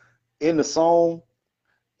support in the song,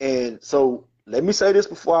 and so let me say this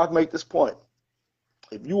before I make this point.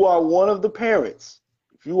 If you are one of the parents,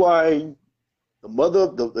 if you are the mother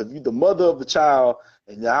of if you the mother of the child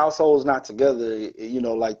and your household's not together, you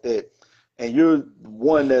know, like that, and you're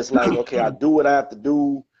one that's like, okay, I do what I have to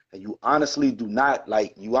do, and you honestly do not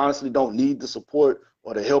like, you honestly don't need the support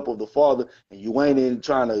or the help of the father, and you ain't in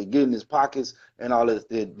trying to get in his pockets and all this,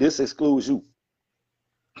 then this excludes you.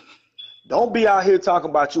 Don't be out here talking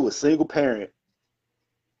about you a single parent.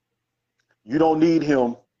 You don't need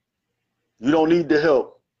him. You don't need the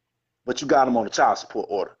help, but you got him on a child support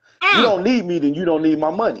order. You Mm, don't need me, then you don't need my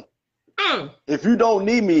money. mm. If you don't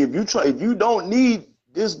need me, if you don't need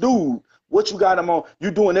this dude, what you got him on? You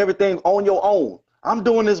doing everything on your own. I'm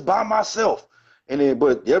doing this by myself. And then,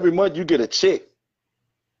 but every month you get a check.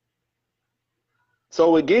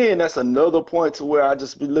 So again, that's another point to where I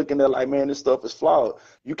just be looking at like, man, this stuff is flawed.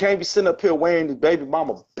 You can't be sitting up here wearing the baby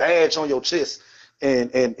mama badge on your chest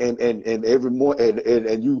and every morning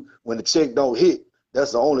and you when the check don't hit,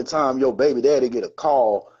 that's the only time your baby daddy get a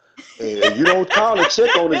call. And you don't call and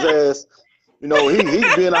check on his ass. You know, he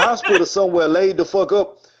could be in a hospital somewhere laid the fuck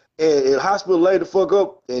up and hospital laid the fuck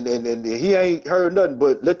up and he ain't heard nothing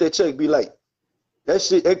but let that check be late. That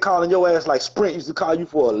shit, they calling your ass like Sprint used to call you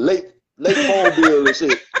for a late phone bill and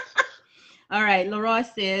shit. All right, Leroy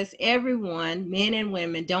says everyone, men and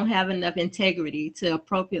women, don't have enough integrity to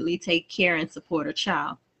appropriately take care and support a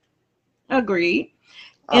child. Agreed.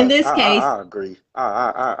 In this case, I agree.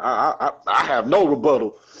 I have no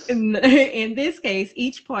rebuttal. in this case,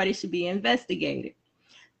 each party should be investigated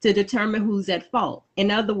to determine who's at fault. In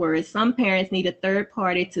other words, some parents need a third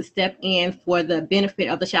party to step in for the benefit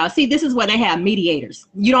of the child. See, this is where they have mediators.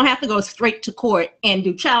 You don't have to go straight to court and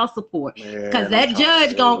do child support because Man, I'm that trying to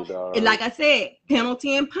judge tell going, you, dog. like I said,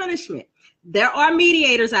 penalty and punishment. There are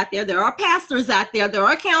mediators out there. There are pastors out there. There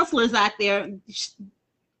are counselors out there.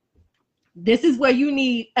 This is where you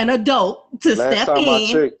need an adult to Last step time I in.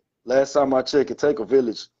 checked, it take a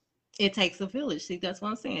village. It takes a village. See, that's what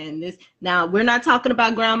I'm saying. This now we're not talking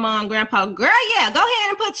about grandma and grandpa. Girl, yeah, go ahead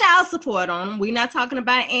and put child support on them. We're not talking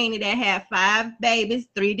about Annie that had 5 babies,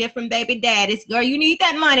 3 different baby daddies. Girl, you need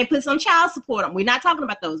that money. Put some child support on. We're not talking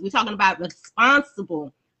about those. We're talking about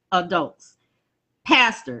responsible adults,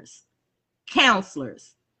 pastors,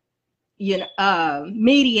 counselors,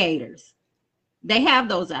 mediators. They have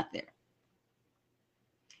those out there.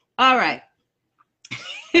 All right.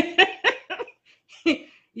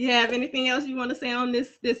 You have anything else you want to say on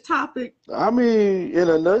this topic? I mean, in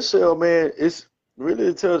a nutshell, man, it's really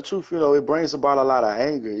to tell the truth, you know, it brings about a lot of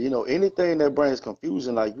anger. You know, anything that brings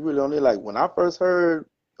confusion, like you really don't need. Like when I first heard,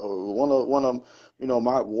 one of you know,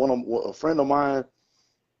 my one of a friend of mine,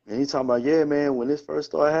 and he talking about, yeah, man, when this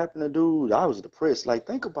first started happening, dude, I was depressed. Like,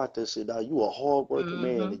 think about that shit, dog. You a hard working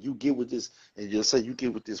man, Mm-hmm. and you get with this, and you say you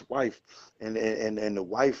get with this wife, and the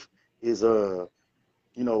wife is you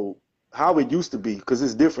know, how it used to be, because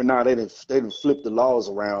it's different now. They didn't flip the laws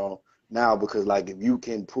around now because like if you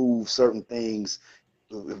can prove certain things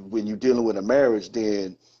when you're dealing with a marriage,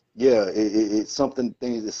 then yeah, it's something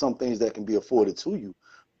things it's some things that can be afforded to you.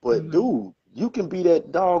 But Mm-hmm. dude, you can be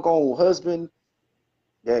that doggone husband,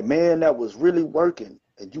 that man that was really working,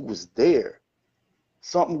 and you was there.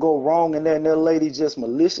 Something go wrong and that lady just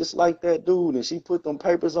malicious like that, dude, and she put them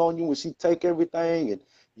papers on you and she take everything and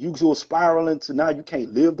You spiraling to now you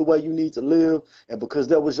can't live the way you need to live, and because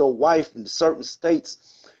that was your wife in certain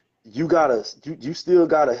states, you still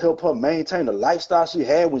gotta help her maintain the lifestyle she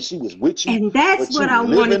had when she was with you. And that's But you what I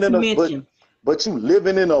wanted living to in a mention. but you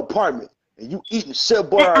living in an apartment and you eating Chef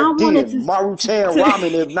That I Boyardee wanted and Maruchan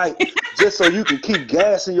ramen at night just so you can keep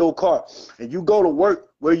gas in your car. And you go to work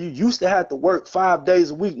where you used to have to work 5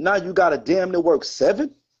 days a week. Now you gotta damn near work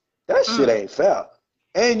 7. That shit Mm. ain't fair.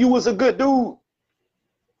 And you was a good dude.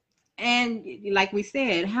 And like we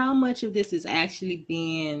said, how much of this is actually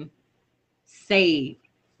being saved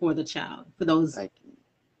for the child, for those Thank you.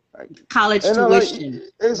 Thank you. college And like tuition,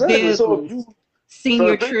 exactly. So if vehicles, you so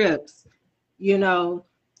senior think trips, you know,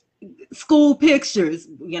 school pictures,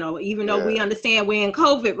 even though we yeah, understand we're in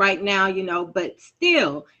COVID right now, but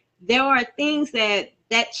still, there are things that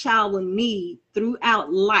child will need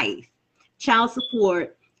throughout life. Child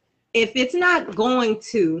support, if it's not going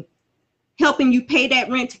to helping you pay that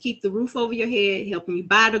rent to keep the roof over your head, helping you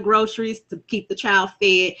buy the groceries to keep the child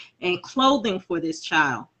fed, and clothing for this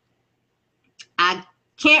child, I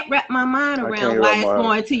can't wrap my mind I around can't wrap why it's my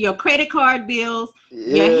going to your credit card bills,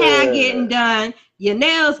 your hair getting yeah. done, your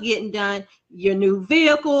nails getting done, your new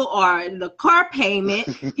vehicle or the car payment,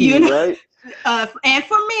 Right? and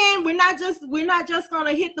for men, we're not just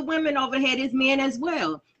gonna hit the women over the head, as men as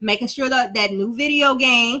well. Making sure that new video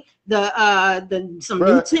game, the some new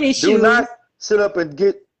Bruh, tennis do shoes. not sit up and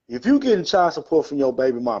get if you getting child support from your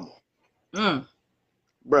baby mama, Mm,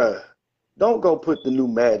 bruh, don't go put the new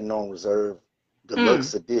Madden on reserve, mm,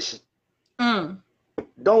 deluxe edition. mm.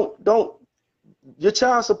 Don't your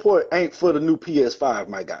child support ain't for the new PS5,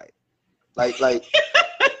 my guy. Like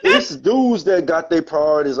it's dudes that got their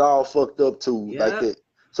priorities all fucked up too, like Yep. that.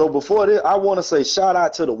 So before this, I want to say shout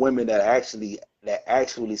out to the women that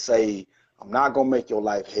actually say, I'm not gonna make your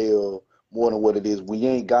life hell more than what it is.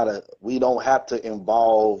 We don't have to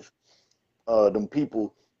involve them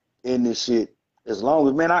people in this shit. As long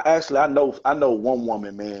as man, I know one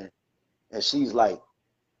woman, man, and she's like,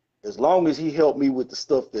 as long as he helped me with the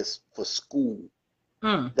stuff that's for school,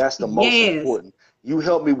 Mm. that's the most Yes. important. You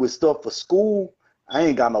help me with stuff for school, I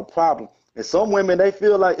ain't got no problem. And some women they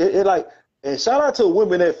feel like it like and shout out to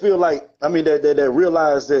women that feel like I mean that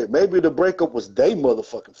realize that maybe the breakup was their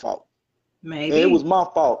motherfucking fault. And it was Maybe. my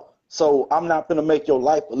fault. So I'm not gonna make your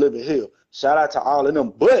life a living hell. Shout out to all of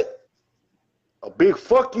them. But a big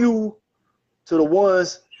fuck you to the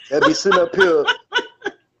ones that be sitting up here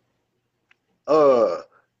uh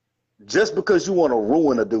just because you want to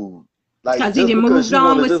ruin a dude. Like Because he done moved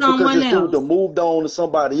on with just because someone this dude else. done moved on to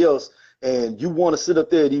somebody else and you want to sit up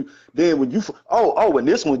there and then when you and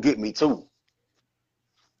this one get me too.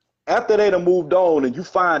 After they done moved on and you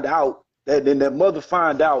find out that then that mother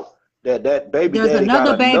find out that that baby There's daddy got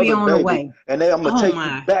another baby another on the baby way. and I'm gonna Oh take you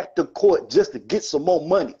my. back to court just to get some more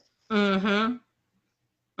money. Mm-hmm.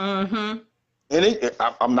 Mm-hmm. And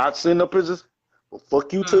I'm not sitting up here just well,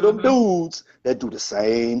 fuck you to them Mm-hmm. dudes that do the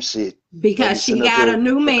same shit. That be Because she sitting up got a here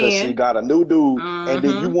new because she man. got a new dude, and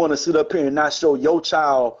then you Mm-hmm. want to sit up here and not show your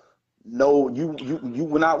child no, you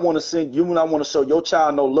would not want to send you would not want to show your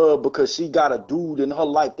child no love because she got a dude in her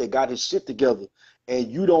life that got his shit together, and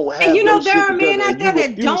you don't And have your there shit are men together, out and you there that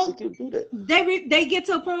refuse to don't. do that. They get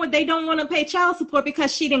to a point where they don't want to pay child support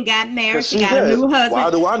because she done got married. Cause She she got a yeah, new husband. why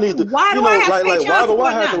do I need to Why do I have to pay why child do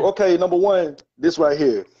I support have to now? okay, number one, this right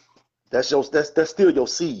here, that's still your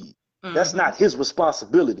seed. That's Mm-hmm. not his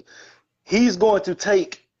responsibility. He's going to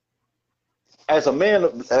take as a man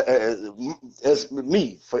as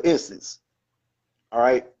me, for instance. All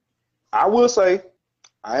right, I will say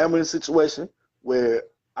I am in a situation where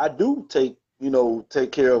I do take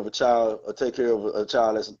care of a child or take care of a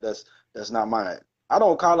child that's not mine. I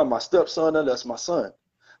don't call him my stepson, or that's my son.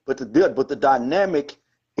 But the dynamic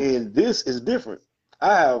in this is different.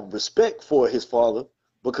 I have respect for his father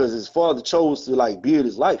because his father chose to like build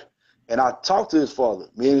his life. And I talk to his father.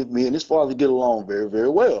 Me and his father get along very, very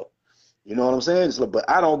well. You know what I'm saying? It's like, but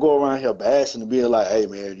I don't go around here bashing and being like, "Hey,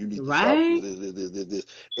 man, you need to stop Right? this."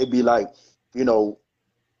 It'd be like, you know,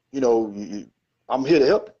 I'm here to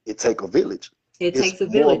help. It take a village. It It's takes a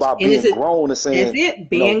more village. about And being grown and that's saying, it,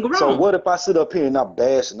 being so grown. what if I sit up here and I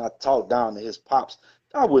bash and I talk down to his pops?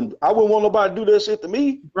 I wouldn't want nobody to do that shit to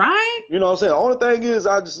me. Right? You know what I'm saying? The only thing is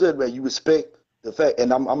I just said, man, you respect the fact,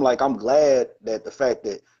 and I'm glad that the fact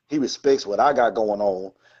that he respects what I got going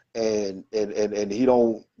on, and he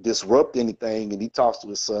don't disrupt anything, and he talks to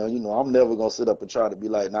his son. I'm never gonna sit up and try to be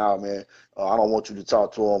like, nah, man, I don't want you to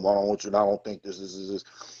talk to him. I don't want you. I don't think this is.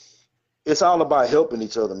 It's all about helping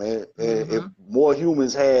each other, man. And if Mm-hmm. more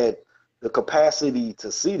humans had, the capacity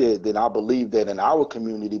to see that, then I believe that in our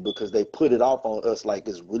community, because they put it off on us like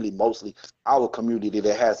it's really mostly our community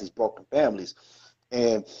that has these broken families.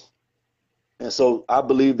 And so I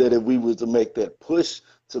believe that if we were to make that push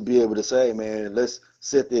to be able to say, man, let's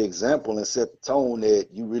set the example and set the tone that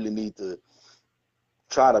you really need to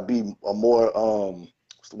try to be a more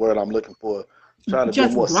what's the word I'm looking for? Try to be a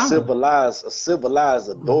Just more grown. civilized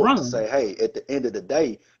adult to Grown. say, hey, at the end of the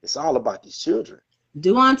day, it's all about these children.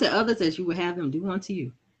 Do unto others as you would have them do unto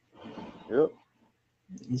you. Yep.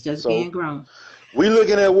 It's just being So grown. we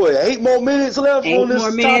looking at what, 8 more minutes left on 8 more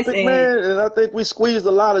this minutes, topic, and man, and I think we squeezed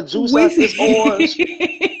a lot of juice we out this orange.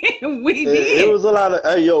 we It did. was a lot of,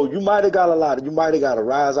 hey, yo, you might have got a lot of, you might have got a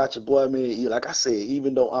rise out your boy, man. Like I said,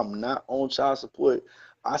 even though I'm not on child support,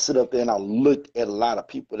 I sit up there and I look at a lot of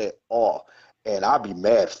people that are, and I be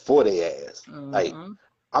mad for their ass. Like, Uh-huh.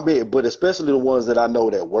 I mean, but especially the ones that I know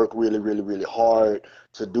that work really, really, really hard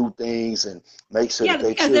to do things and make sure that Yeah,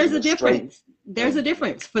 their because there's children a are straight. difference. There's a And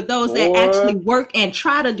difference for those that actually boy, work and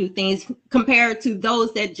try to do things compared to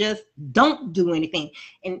those that just don't do anything.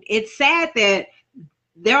 And it's sad that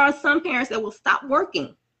there are some parents that will stop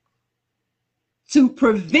working to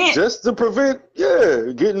prevent. just to prevent,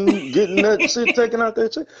 yeah, getting that shit taken out their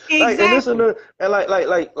check. Like, and this and Exactly.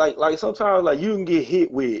 the, and like sometimes like you can get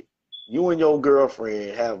hit with, you and your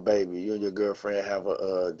girlfriend have a baby, you and your girlfriend have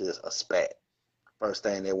a just a spat. First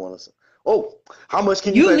thing they want to say, oh, how much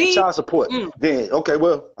can you You pay for leave. child support? Mm, Then okay,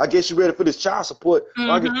 well, I guess you're ready for this child support.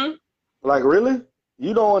 mm-hmm. Like really?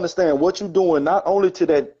 You don't understand what you're doing, not only to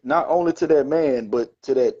that man, but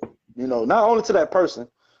to that, not only to that person,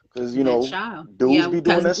 because That child. dudes Yeah, be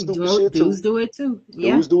doing because that stupid shit dudes too. do it too.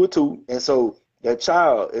 Yeah. Dudes do it too. And so that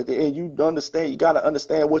child, and you understand, you gotta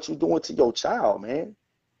understand what you're doing to your child, man.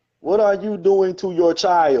 What are you doing to your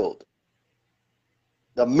child?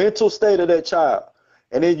 The mental state of that child.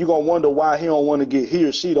 And then you're gonna wonder why he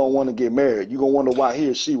or she don't want to get married. You're gonna wonder why he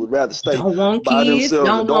or she would rather stay Don't want by kids. themselves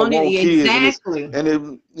and Don't don't want it. want kids. And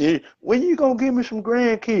Exactly. when you gonna give me some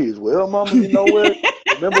grandkids? Well, mama, you know what?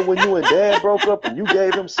 Remember when you and dad broke up and you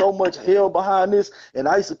gave him so much hell behind this? And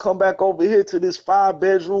I used to come back over here to this 5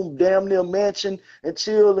 bedroom damn near mansion and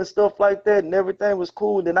chill and stuff like that, and everything was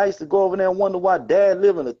cool. And then I used to go over there and wonder why dad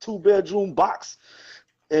lived in a 2 bedroom box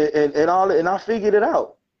and all that. And I figured it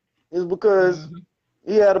out. It's because Mhm.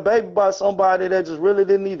 he had a baby by somebody that just really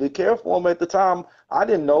didn't even care for him at the time. I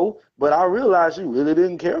didn't know, but I realized you really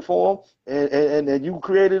didn't care for him, and you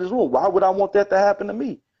created his room. Why would I want that to happen to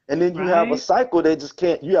me? And then you have a Right. cycle that just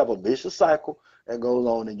can't. You have a vicious cycle that goes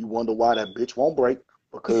on, and you wonder why that bitch won't break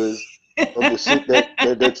because of the shit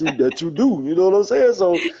that you do. You know what I'm saying?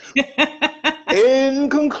 So, in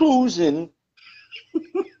conclusion,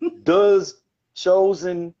 does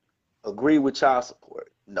Chosen agree with child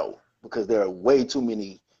support? No, because there are way too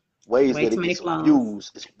many ways Way that too it many gets flaws.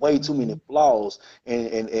 abused. It's way too many Mhm. flaws,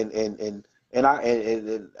 and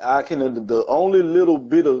I can the only little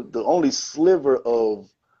bit of the only sliver of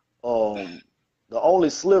um the only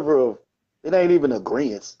sliver of it ain't even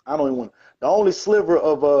agreement. I don't even want the only sliver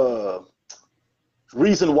of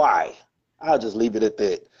reason why. I'll just leave it at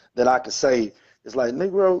that. That I could say it's like,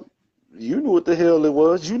 Negro, you knew what the hell it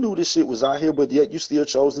was. You knew this shit was out here, but yet you still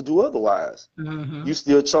chose to do otherwise. You Mhm.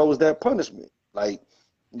 still chose that punishment. Like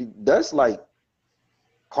that's like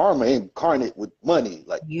karma incarnate with money.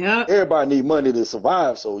 Like Yep. everybody need money to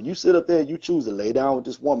survive. So you sit up there and you choose to lay down with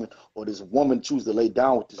this woman, or this woman choose to lay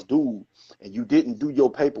down with this dude, and you didn't do your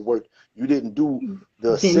paperwork. You didn't do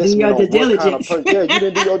the Didn't do assessment your due on what kind of diligence. person. Yeah, you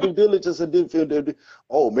didn't do your due diligence and didn't feel that.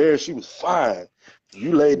 Oh man, she was fine.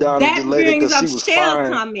 You laid down with this That lady brings because up she was Shell's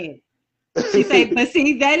fine. comment. She said, but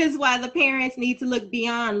see, that is why the parents need to look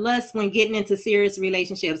beyond lust when getting into serious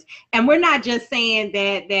relationships. And we're not just saying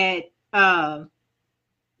that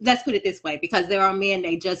let's put it this way, because there are men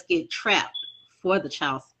they just get trapped for the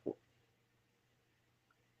child support,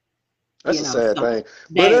 That's a sad so thing.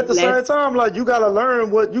 But at that the same let's time, like you gotta learn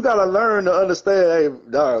to understand, hey,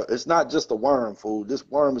 dog, it's not just a worm, fool. This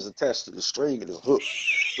worm is attached to the string and it's hooked.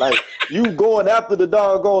 Like you going after the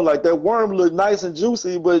doggone, like that worm look nice and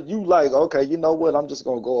juicy, but you like, okay, you know what? I'm just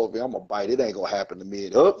gonna go over here, I'm gonna bite. It ain't gonna happen to me.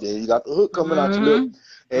 Up there, you got the hook coming out your lip.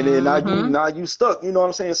 mm-hmm, And then mm-hmm. now you stuck, you know what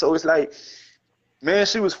I'm saying? So it's like, man,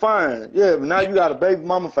 she was fine. Yeah, but now you got a baby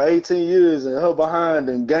mama for 18 years and her behind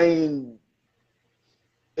and gained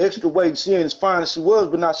extra weight. She ain't as fine as she was,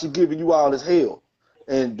 but now she giving you all this hell,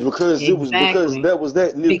 and because Exactly. that was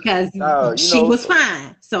that, Because she was so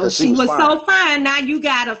fine. So because she she was was fine. so fine. Now you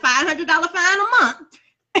got a $500 fine a month.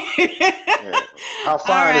 Yeah, how All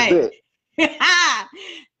fine is right. that?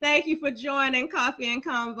 Thank you for joining Coffee and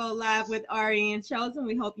Convo Live with Ari and Chosen.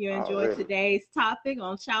 We hope you enjoyed Already. today's topic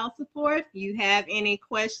on child support. If you have any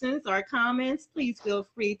questions or comments, please feel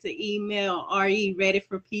free to email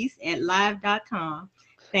rereadyforpeace@live.com.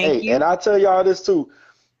 Thank Hey, and you. I tell y'all this too.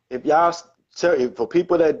 If y'all for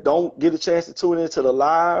people that don't get a chance to tune into the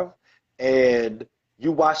live and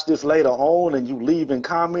you watch this later on and you leave in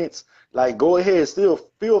comments, like go ahead, still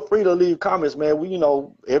feel free to leave comments, man. We, We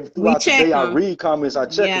throughout the check day I them. read comments, I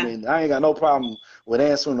check them, Yeah. and I ain't got no problem with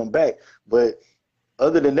answering them back. But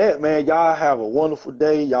other than that, man, y'all have a wonderful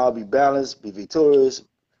day. Y'all be balanced, be victorious,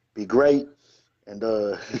 be great, and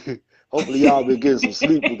hopefully y'all be getting some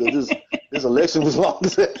sleep because this election was long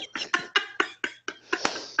as hell.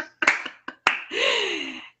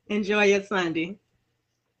 Enjoy your Sunday.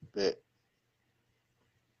 Bet.